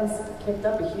 the fans kicked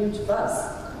up a huge fuss,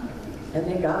 and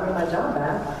they got me my job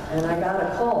back, and I got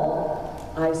a call,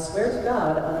 I swear to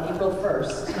God, on April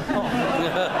 1st.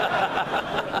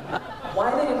 Why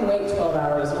they didn't wait 12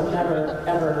 hours will never,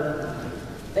 ever.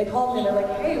 They called me and they're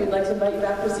like, hey, we'd like to invite you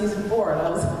back for season 4. And I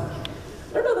was like,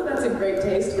 I don't know that that's in great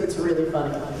taste, but it's really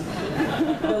funny.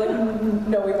 They're like,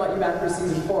 no, we want you back for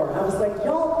season 4. I was like,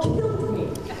 y'all killed me.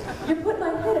 You put my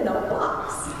head in a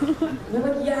box. And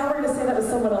they're like, yeah, we're gonna say that was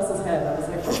someone else's head. I was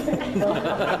like, okay, well,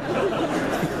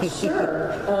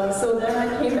 sure. So then I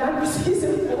came back for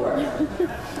season 4.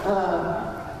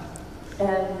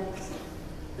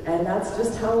 And that's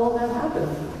just how all that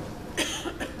happened.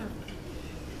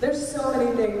 There's so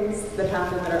many things that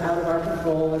happen that are out of our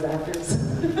control as actors.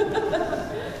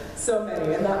 So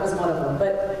many, and that was one of them.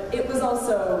 But it was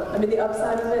also, I mean, the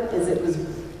upside of it is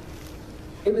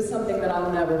it was something that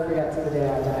I'll never forget to the day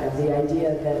I died. The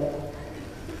idea that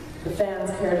the fans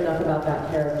cared enough about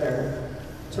that character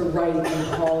to write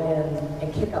and call in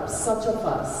and kick up such a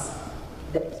fuss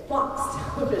that Fox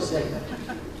Television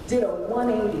did a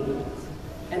 180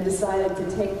 and decided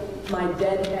to take my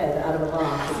dead head out of a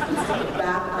box and stick it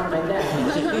back on my neck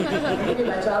and give me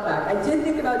my job back. I did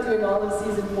think about doing all of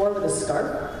season 4 with a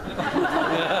scarf.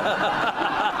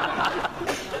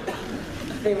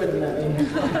 They wouldn't let me. You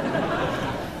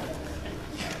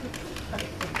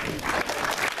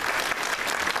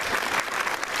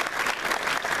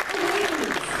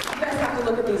guys have to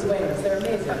look at these wings. They're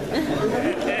amazing.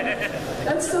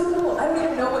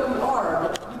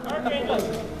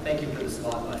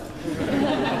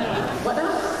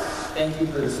 thank you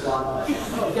for the spotlight.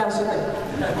 Oh, yeah, sure.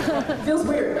 Feels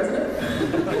weird, doesn't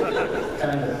it?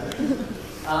 Kind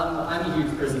of. I'm a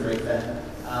huge Prison Break fan,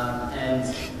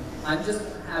 and I just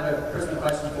have a personal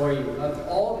question for you. Of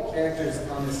all the characters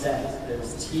on the set,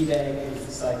 there's Teabag, there's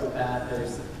the psychopath,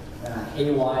 there's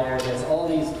Haywire, there's all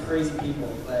these crazy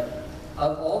people, but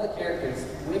of all the characters,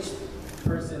 which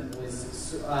person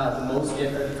was the most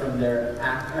different from their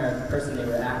person they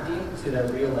were acting to their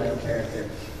real-life character?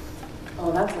 Oh,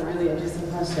 that's a really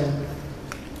interesting question.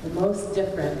 The most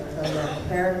different from their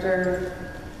character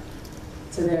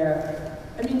to their...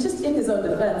 I mean, just in his own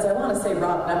defense, I want to say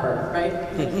Rob Pepper, right?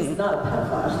 He's not a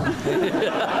pedophile.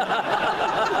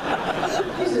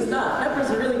 He's just not.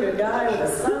 Pepper's a really good guy with a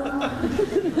son.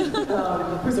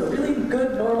 Who's a really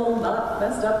good, normal, not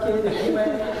messed up kid in any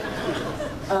way.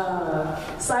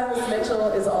 Silas Mitchell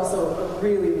is also a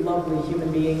really lovely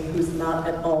human being who's not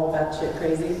at all batshit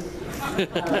crazy.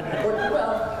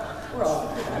 Well, we're all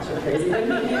batshit crazy,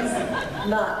 but he's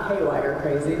not haywire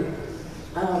crazy.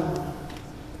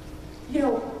 You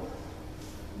know,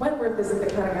 Wentworth isn't the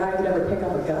kind of guy who'd ever pick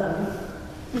up a gun.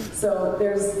 So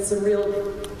there's some real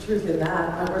truth in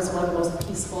that. Wentworth's one of the most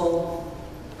peaceful,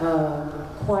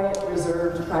 quiet,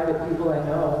 reserved, private people I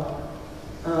know.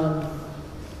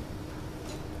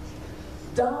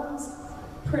 Dom's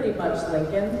pretty much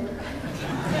Lincoln.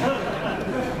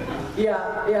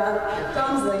 Yeah,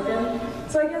 Dom's Lincoln.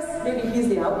 So I guess maybe he's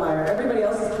the outlier. Everybody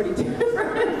else is pretty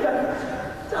different, but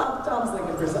Dom's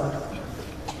Lincoln for some.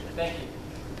 Thank you.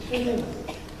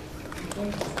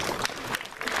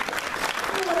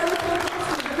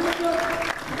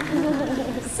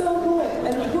 So cool.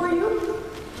 And who are you?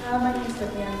 My name's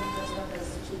Tiffany. I'm dressed up as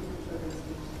Chief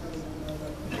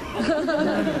of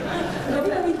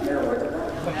Have you ever heard a word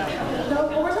of that? No,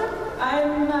 one more time?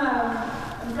 I'm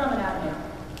from an avenue.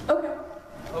 Okay.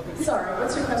 Sorry,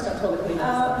 what's your question? I'm totally clean. I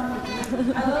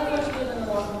love what you did in The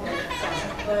Walking Dead,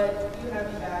 but you have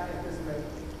me back at Prison Break.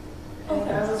 And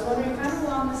I was wondering, kind of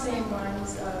along the same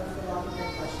lines of The Walking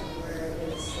Dead question, where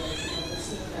it's the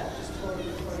scene that just totally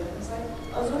tore you inside.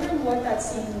 I was wondering what that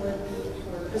scene would be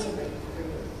for Prison Break for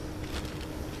you.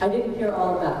 I didn't hear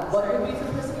all of that. What would be for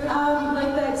Prison Break?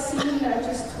 Like that scene that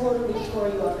just totally tore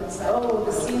you up inside. Oh,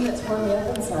 the scene that tore me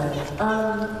up inside.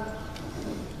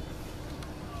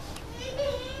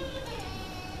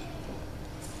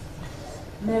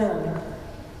 Man.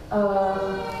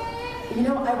 You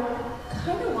know, I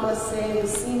kind of want to say the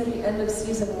scene at the end of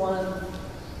season 1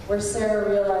 where Sarah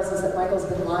realizes that Michael's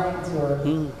been lying to her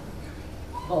the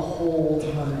whole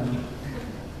time.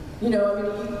 You know, I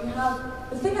mean, you have...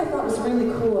 The thing I thought was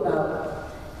really cool about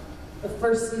the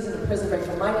first season of Prison Break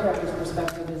from my character's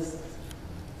perspective is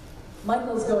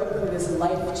Michael's going through this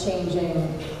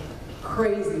life-changing,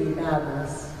 crazy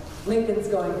madness. Lincoln's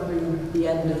going through the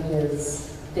end of his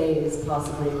days,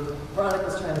 possibly.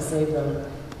 Veronica's trying to save them.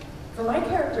 For my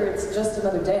character, it's just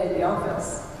another day at the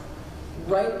office,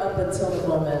 right up until the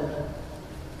moment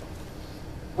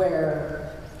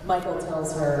where Michael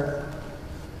tells her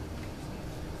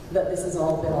that this has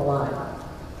all been a lie.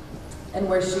 And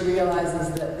where she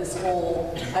realizes that this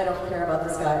whole, I don't care about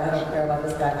this guy, I don't care about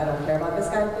this guy, I don't care about this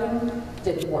guy thing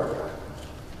didn't work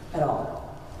at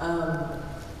all. And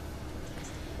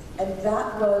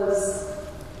that was,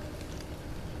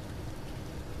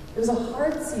 it was a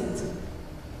hard scene to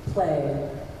play,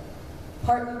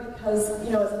 partly because,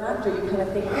 you know, as an actor, you kind of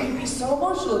think, oh, you'd be so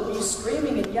emotional, you'd be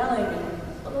screaming and yelling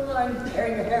and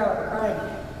tearing your hair out and crying.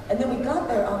 And then we got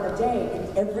there on the day,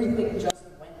 and everything just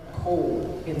went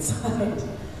cold inside.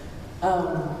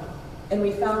 And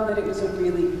we found that it was a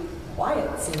really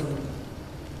quiet scene,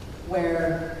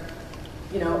 where,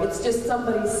 you know, it's just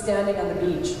somebody standing on the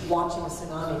beach watching a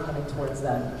tsunami coming towards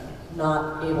them,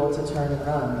 not able to turn and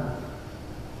run.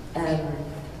 And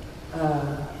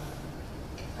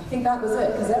I think that was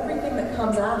it, because everything that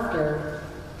comes after,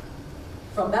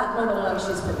 from that moment on,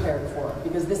 she's prepared for,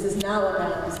 because this is now a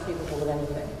man who's capable of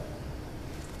anything.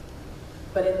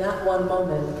 But in that one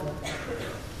moment,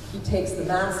 he takes the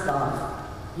mask off,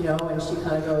 you know, and she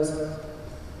kind of goes,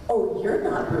 oh, you're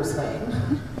not Bruce Wayne.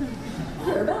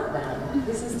 You're Batman.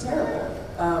 This is terrible.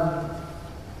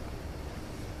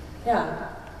 Yeah.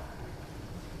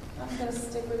 I'm going to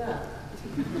stick with that.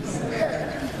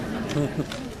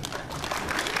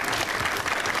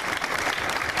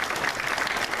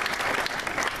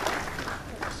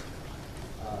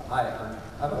 Hi, I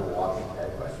have a Walking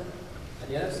Dead question. At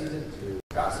the end of season 2,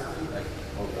 gossipy, like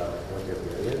over the 1 year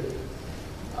period,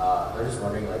 I'm just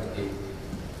wondering, like,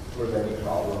 were there any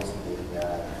problems with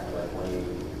that, and like when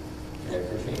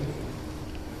character change?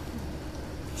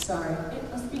 Sorry, it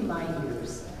must be my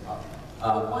ears. The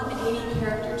 180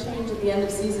 character change at the end of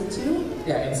season 2?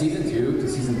 Yeah, in season 2 to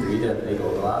season 3, they have a big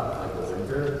overlap, like the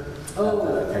winter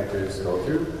that the characters go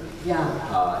through.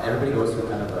 Yeah. Everybody goes through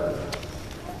kind of a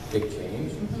big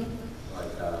change.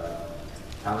 Like,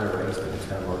 Tyler Rings becomes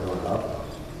kind of more grown up,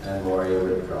 and Laurie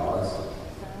withdraws.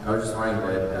 And I was just wondering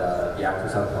that the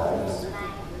actors have problems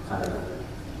kind of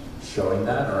showing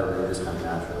that, or they're just kind of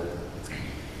naturally?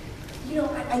 You know,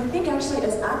 I think actually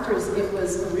as actors it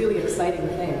was a really exciting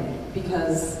thing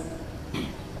because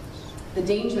the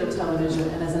danger of television,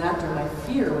 and as an actor my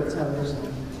fear with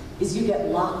television, is you get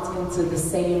locked into the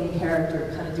same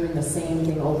character, kind of doing the same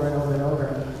thing over and over and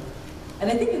over.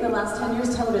 And I think in the last 10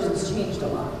 years television's changed a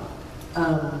lot.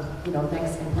 You know,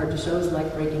 thanks in part to shows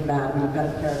like Breaking Bad, where you've got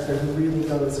a character who really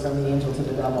goes from the angel to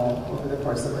the devil over the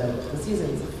course of the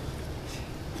seasons.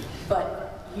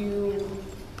 But you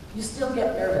still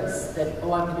get nervous that,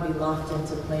 oh, I'm going to be locked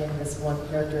into playing this one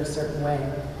character a certain way.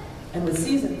 And with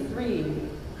season 3,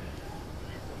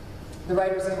 the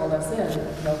writers called us in,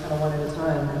 you know, kind of one at a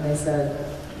time, and they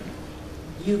said,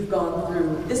 you've gone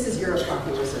through, this is your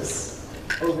apotheosis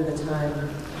over the time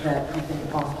that you've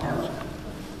been off camera.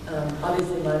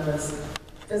 Obviously mine was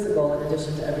physical in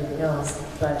addition to everything else,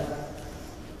 but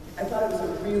I thought it was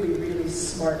a really, really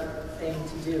smart thing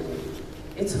to do.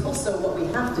 It's also what we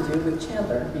have to do with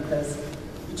Chandler, because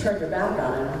you turn your back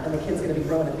on him and the kid's going to be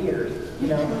growing a beard, you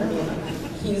know? I mean,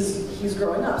 he's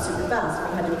growing up super fast, and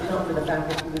we had to account for the fact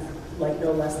that he was like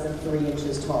no less than 3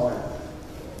 inches taller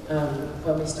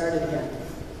when we started again.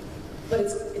 But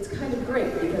it's kind of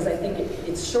great because I think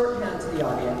it's shorthand to the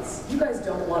audience. You guys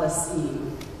don't want to see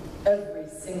every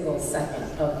single second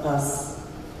of us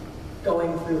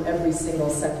going through every single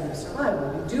second of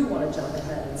survival. You do want to jump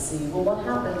ahead and see, well, what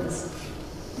happens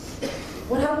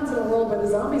in a world where the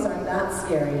zombies aren't that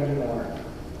scary anymore?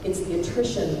 It's the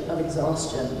attrition of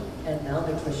exhaustion and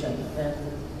malnutrition and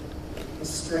the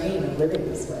strain of living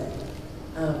this way.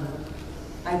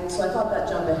 So I thought that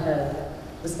jump ahead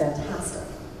was fantastic.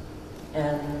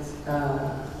 And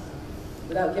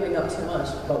without giving up too much,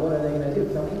 but what are they going to do,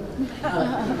 kill me?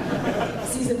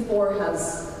 Season 4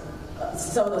 has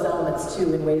some of those elements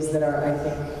too in ways that are, I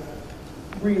think,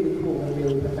 really cool and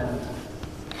really profound.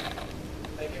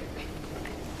 Thank you.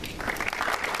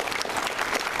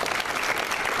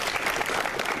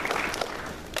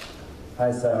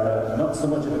 Hi Sarah, not so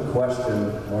much of a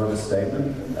question, more of a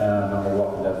statement. I'm a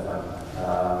Walking Dead fan.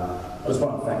 I just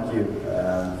want to thank you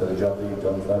for the job that you've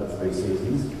done for the 3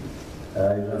 seasons.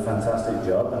 You've done a fantastic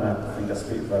job, and I think I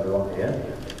speak for everyone here.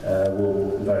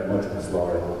 We'll very much miss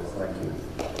Laurie. Thank you.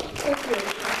 Thank you.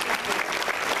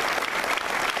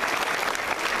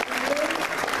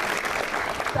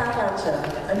 Back at you.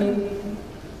 I mean,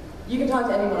 you can talk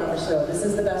to anyone on the show. This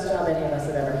is the best job any of us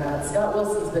have ever had. Scott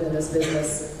Wilson's been in this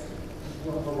business,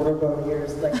 what about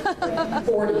years, like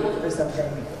 40 or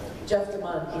something. Jeff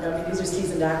DeMont, you know, I mean, these are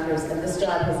seasoned actors, and this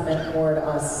job has meant more to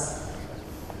us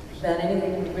than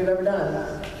anything we've ever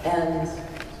done. And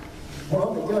we're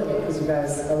only doing it because you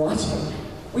guys are watching.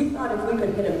 We thought if we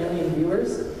could hit 1 million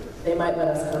viewers, they might let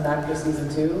us come back for season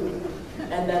 2,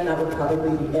 and then that would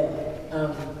probably be it.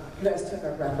 You guys took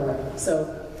our breath away. So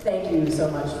thank you so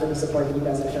much for the support that you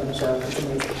guys have shown the show. It's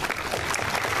amazing.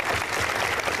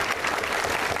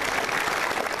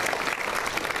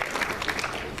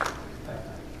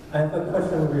 I have a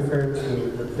question referred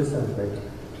to the prison break.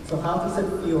 So how does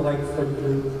it feel like for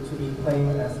you to be playing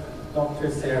as Dr.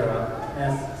 Sarah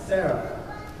as Sarah?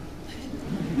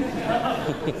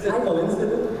 Is it a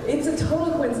coincidence? It's a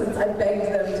total coincidence. I begged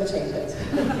them to change it.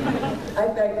 I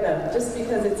begged them, just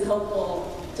because it's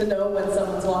helpful to know when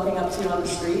someone's walking up to you on the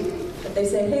street, if they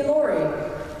say, hey Lori,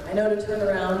 I know to turn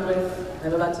around with,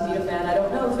 I'm about to meet a fan I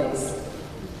don't know face.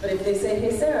 But if they say,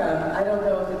 hey Sarah, I don't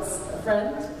know if it's a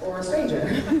friend or a stranger.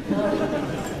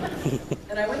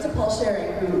 And I went to Paul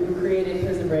Schering, who created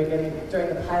Prison Break, and during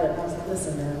the pilot, I was like,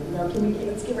 listen man, you know,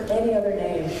 let's give her any other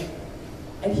name.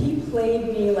 And he played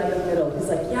me like a fiddle. He's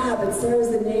like, yeah, but Sarah's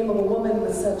the name of a woman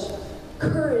with such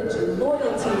courage and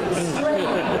loyalty and strength.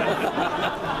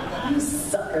 You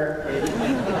sucker.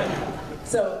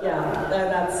 So yeah,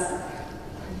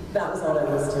 that was all there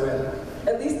was to it.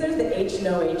 At least there's the H,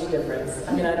 no H difference.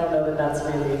 I mean, I don't know that that's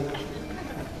really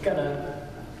gonna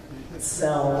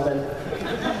sell, but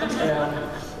yeah,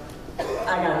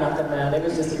 I got nothing, man. It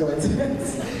was just a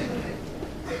coincidence.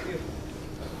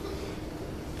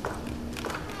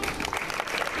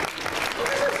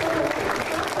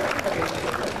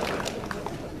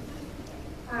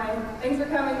 Hi, thanks for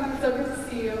coming. So good to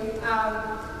see you.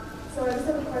 So I just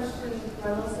have a question my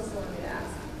little sister wanted me to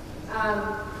ask.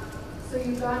 So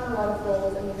you've gotten a lot of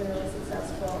roles and you've been really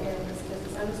successful in this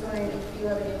business. I'm just wondering if you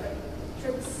have any like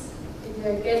tricks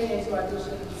into getting into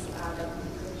auditions that you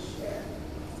could share?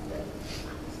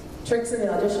 Tricks in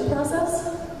the audition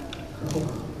process?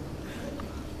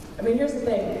 I mean, here's the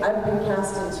thing. I've been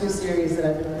cast in 2 series that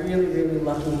I've been really, really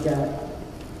lucky to get.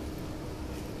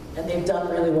 And they've done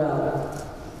really well,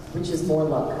 which is more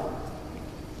luck.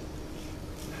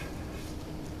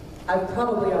 I've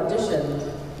probably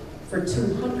auditioned for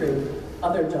 200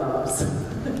 other jobs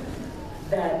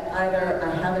that either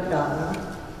I haven't gotten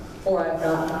or I've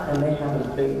gotten and they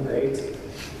haven't been great.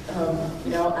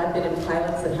 You know, I've been in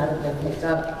pilots that haven't been picked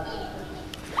up.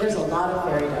 There's a lot of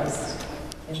fairy dust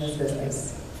in this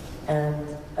business.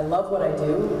 And I love what I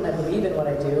do, and I believe in what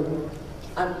I do.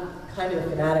 I'm kind of a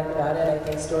fanatic about it. I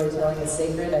think storytelling is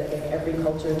sacred. I think every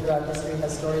culture throughout history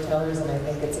has storytellers, and I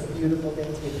think it's a beautiful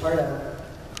thing to be part of.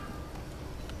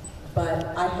 But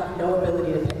I have no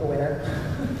ability to pick a winner.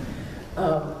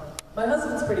 My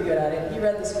husband's pretty good at it. He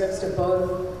read the scripts to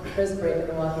both Prison Break and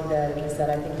The Walking Dead, and he said,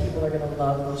 I think people are going to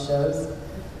love these shows.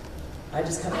 I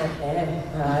just kind of like,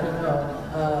 I don't know.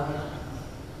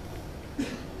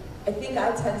 I think I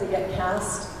tend to get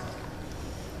cast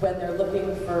when they're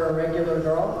looking for a regular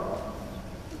girl.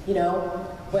 You know,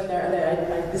 when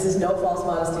this is no false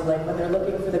modesty, like when they're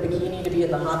looking for the bikini to be in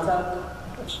the hot tub,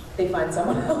 they find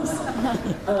someone else.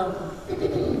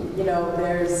 You know,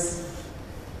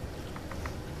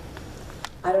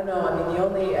 I don't know, I mean, the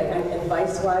only,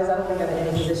 advice-wise, I don't think I'm in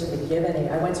any position to give any.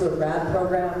 I went to a grad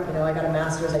program, you know, I got a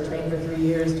master's, I trained for 3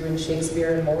 years doing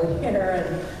Shakespeare and Moliere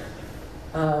and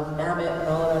Mamet and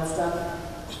all of that stuff.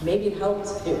 Maybe it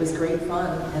helped, it was great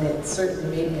fun, and it certainly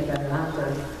made me a better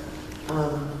actor.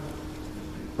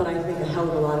 But I think a hell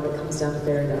of a lot of it comes down to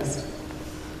fairy dust.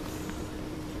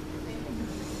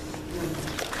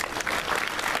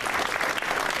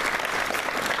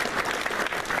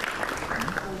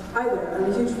 Hi there, I'm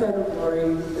a huge fan of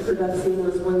Lori. That scene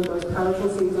was one of the most powerful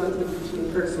scenes on TV to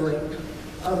me personally.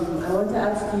 I want to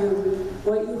ask you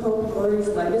what you hope Lori's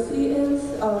legacy is,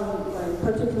 like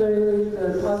particularly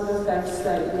the positive effects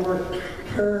that you want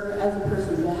her as a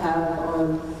person to have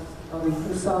on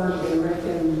her son and Rick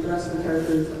and the rest of the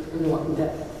characters in The Walking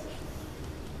Dead.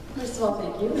 First of all,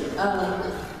 thank you.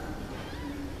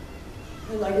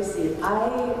 Her legacy.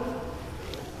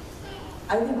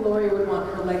 I think Lori would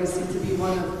want her legacy to be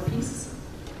one of peace.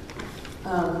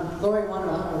 Lori wanted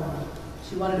a home.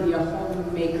 She wanted to be a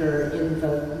homemaker in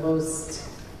the most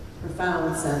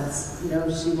profound sense. You know,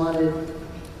 she wanted,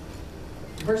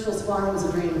 Herschel's farm was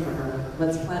a dream for her.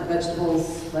 Let's plant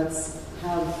vegetables, let's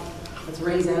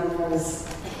raise animals,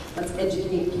 let's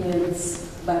educate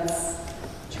kids, let's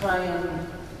try and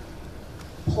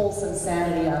pull some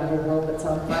sanity out of a world that's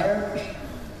on fire.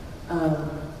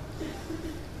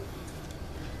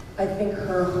 I think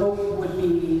her hope would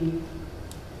be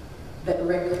that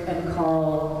Rick and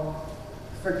Carl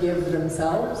forgive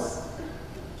themselves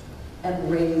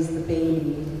and raise the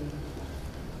baby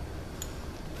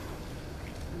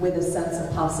with a sense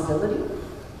of possibility.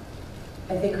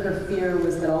 I think her fear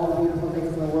was that all the beautiful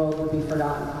things in the world would be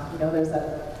forgotten. You know, there's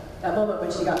that moment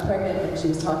when she got pregnant and she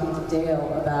was talking to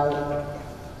Dale about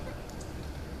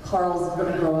Carl's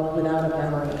going to grow up without a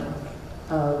memory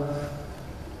of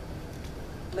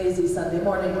lazy Sunday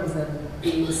mornings and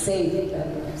being safe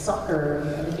and soccer,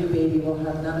 and the new baby will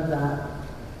have none of that.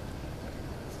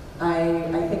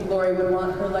 I think Lori would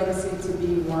want her legacy to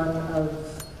be one of,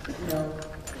 you know,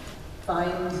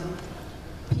 find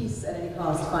peace at any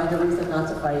cost, find a reason not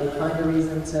to fight, find a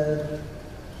reason to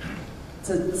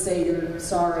say you're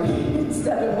sorry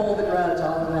instead of hold a grudge,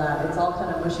 all of that. It's all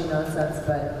kind of mushy nonsense,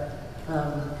 but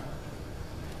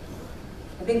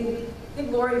I think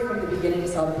Lori from the beginning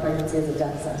saw the pregnancy as a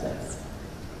death sentence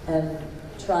and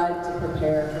tried to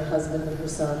prepare her husband and her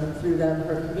son, and through them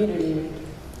her community,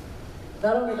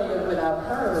 not only to live without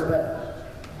her, but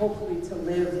hopefully to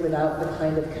live without the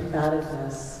kind of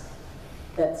combativeness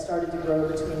that started to grow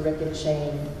between Rick and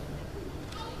Shane,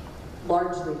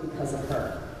 largely because of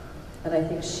her. And I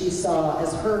think she saw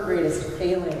as her greatest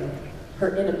failing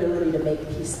her inability to make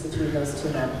peace between those two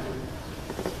men.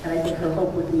 And I think her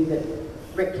hope would be that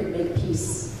Rick can make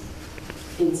peace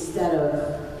instead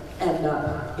of end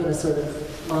up in a sort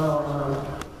of mono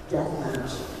death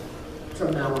match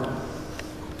from now on.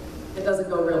 It doesn't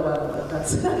go real well, but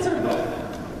that's her hope.